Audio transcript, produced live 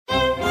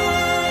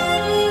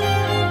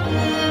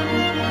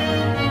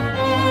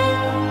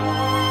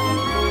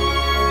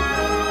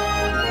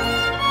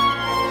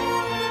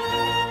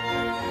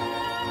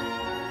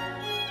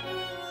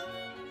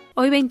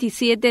Hoy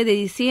 27 de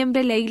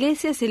diciembre la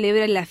Iglesia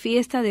celebra la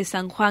fiesta de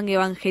San Juan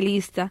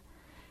Evangelista.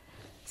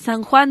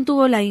 San Juan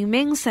tuvo la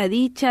inmensa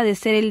dicha de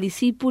ser el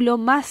discípulo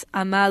más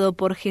amado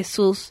por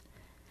Jesús.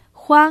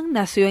 Juan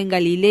nació en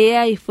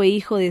Galilea y fue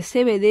hijo de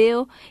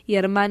Zebedeo y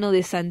hermano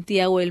de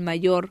Santiago el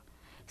Mayor.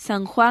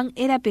 San Juan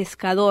era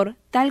pescador,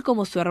 tal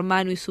como su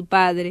hermano y su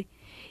padre,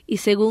 y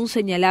según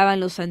señalaban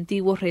los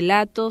antiguos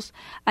relatos,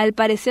 al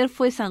parecer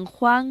fue San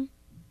Juan,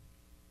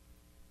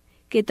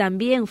 que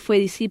también fue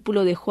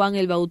discípulo de Juan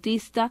el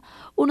Bautista,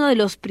 uno de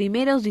los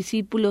primeros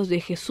discípulos de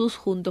Jesús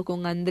junto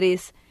con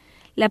Andrés.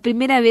 La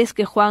primera vez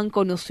que Juan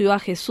conoció a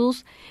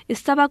Jesús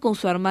estaba con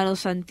su hermano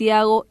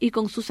Santiago y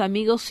con sus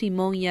amigos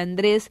Simón y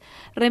Andrés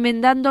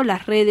remendando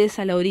las redes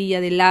a la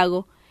orilla del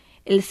lago.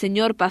 El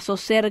Señor pasó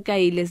cerca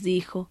y les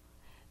dijo: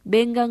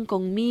 «Vengan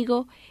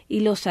conmigo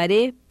y los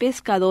haré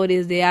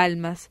pescadores de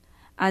almas».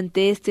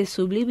 Ante este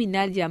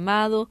subliminal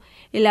llamado,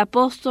 el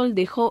apóstol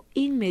dejó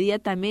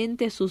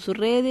inmediatamente sus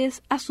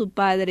redes a su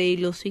padre y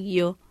lo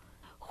siguió.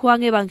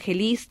 Juan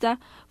Evangelista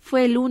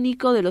fue el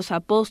único de los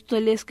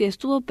apóstoles que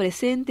estuvo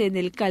presente en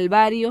el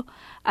Calvario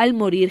al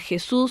morir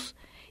Jesús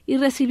y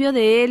recibió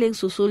de él en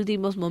sus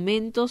últimos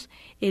momentos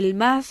el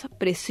más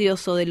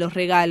precioso de los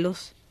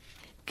regalos.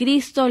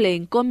 Cristo le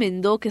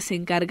encomendó que se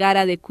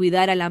encargara de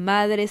cuidar a la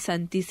Madre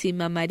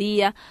Santísima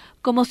María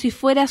como si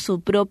fuera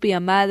su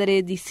propia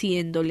madre,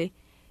 diciéndole: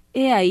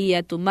 «He ahí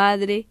a tu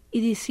madre»,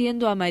 y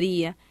diciendo a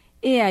María: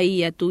 «He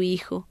ahí a tu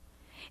hijo».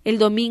 El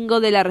domingo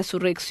de la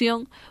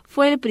resurrección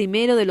fue el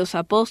primero de los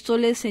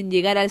apóstoles en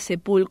llegar al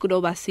sepulcro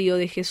vacío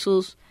de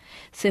Jesús.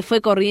 Se fue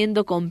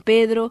corriendo con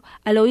Pedro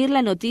al oír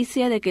la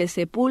noticia de que el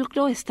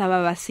sepulcro estaba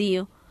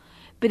vacío.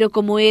 Pero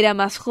como era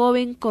más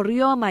joven,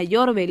 corrió a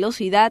mayor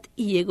velocidad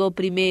y llegó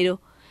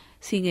primero.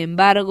 Sin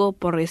embargo,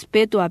 por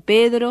respeto a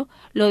Pedro,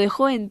 lo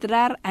dejó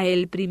entrar a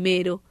él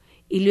primero,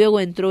 y luego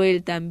entró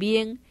él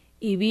también,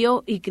 y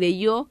vio y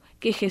creyó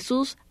que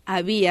Jesús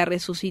había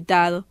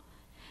resucitado.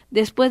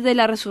 Después de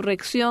la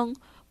resurrección,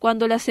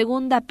 cuando la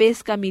segunda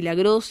pesca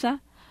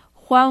milagrosa,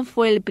 Juan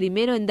fue el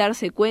primero en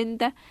darse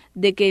cuenta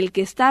de que el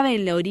que estaba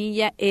en la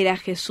orilla era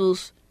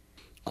Jesús.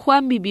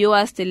 Juan vivió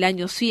hasta el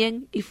año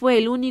 100 y fue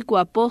el único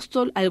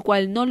apóstol al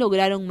cual no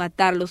lograron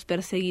matar los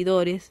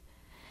perseguidores.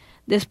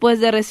 Después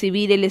de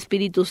recibir el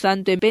Espíritu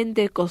Santo en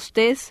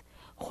Pentecostés,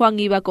 Juan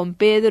iba con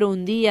Pedro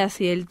un día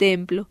hacia el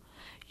templo,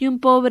 y un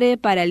pobre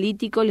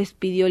paralítico les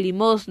pidió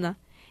limosna.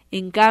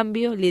 En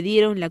cambio, le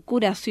dieron la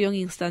curación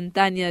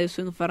instantánea de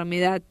su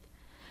enfermedad.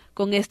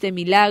 Con este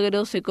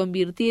milagro se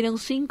convirtieron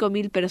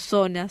 5.000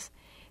 personas,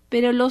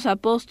 pero los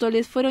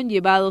apóstoles fueron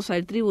llevados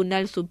al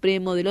Tribunal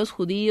Supremo de los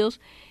Judíos,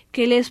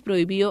 que les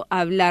prohibió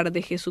hablar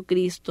de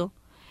Jesucristo.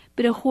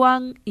 Pero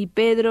Juan y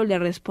Pedro le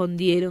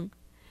respondieron: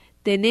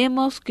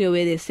 «Tenemos que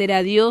obedecer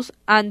a Dios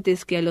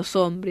antes que a los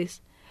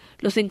hombres».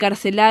 Los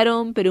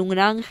encarcelaron, pero un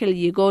ángel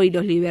llegó y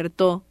los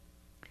libertó.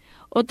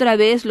 Otra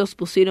vez los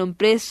pusieron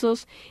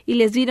presos y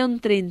les dieron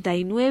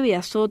 39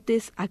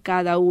 azotes a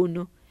cada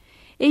uno.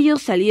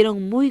 Ellos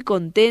salieron muy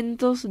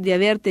contentos de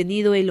haber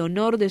tenido el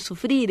honor de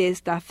sufrir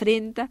esta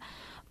afrenta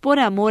por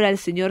amor al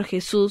Señor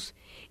Jesús,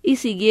 y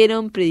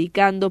siguieron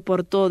predicando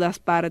por todas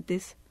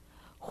partes.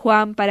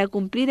 Juan, para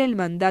cumplir el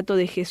mandato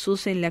de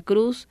Jesús en la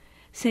cruz,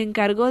 se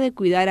encargó de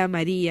cuidar a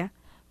María,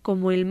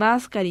 como el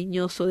más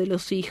cariñoso de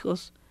los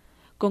hijos.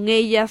 Con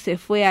ella se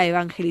fue a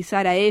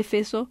evangelizar a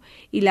Éfeso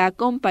y la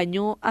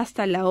acompañó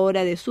hasta la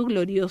hora de su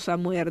gloriosa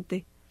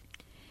muerte.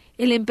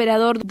 El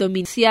emperador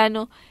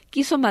Domiciano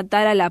quiso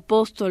matar al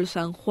apóstol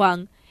San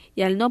Juan,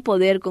 y al no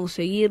poder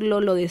conseguirlo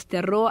lo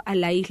desterró a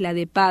la isla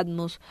de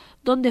Patmos,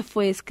 donde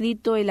fue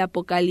escrito el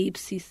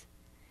Apocalipsis.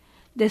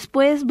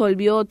 Después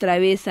volvió otra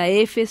vez a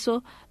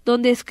Éfeso,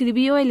 donde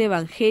escribió el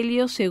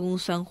Evangelio según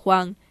San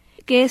Juan,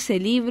 que es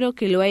el libro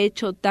que lo ha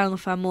hecho tan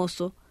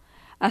famoso.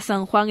 A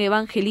San Juan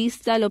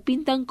Evangelista lo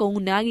pintan con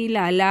un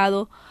águila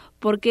alado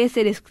porque es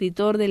el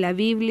escritor de la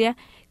Biblia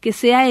que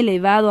se ha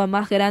elevado a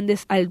más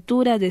grandes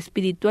alturas de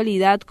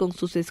espiritualidad con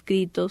sus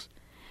escritos.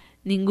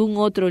 Ningún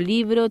otro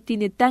libro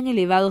tiene tan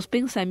elevados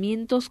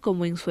pensamientos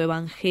como en su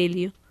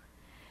Evangelio.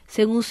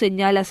 Según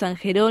señala San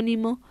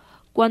Jerónimo,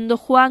 cuando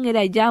Juan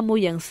era ya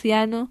muy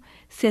anciano,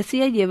 se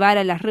hacía llevar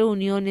a las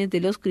reuniones de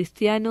los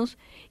cristianos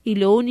y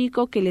lo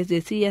único que les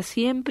decía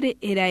siempre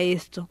era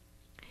esto: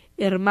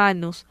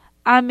 «Hermanos,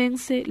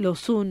 ámense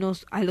los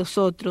unos a los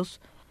otros».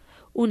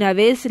 Una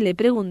vez le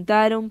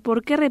preguntaron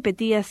por qué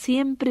repetía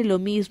siempre lo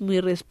mismo y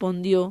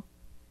respondió: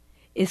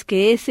 «Es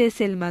que ese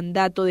es el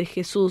mandato de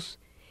Jesús,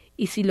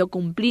 y si lo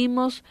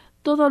cumplimos,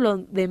 todo lo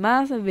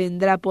demás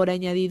vendrá por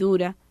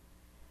añadidura».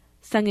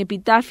 San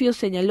Epitafio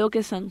señaló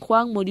que San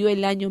Juan murió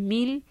el año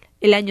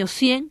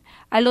 100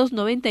 a los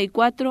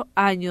 94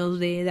 años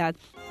de edad.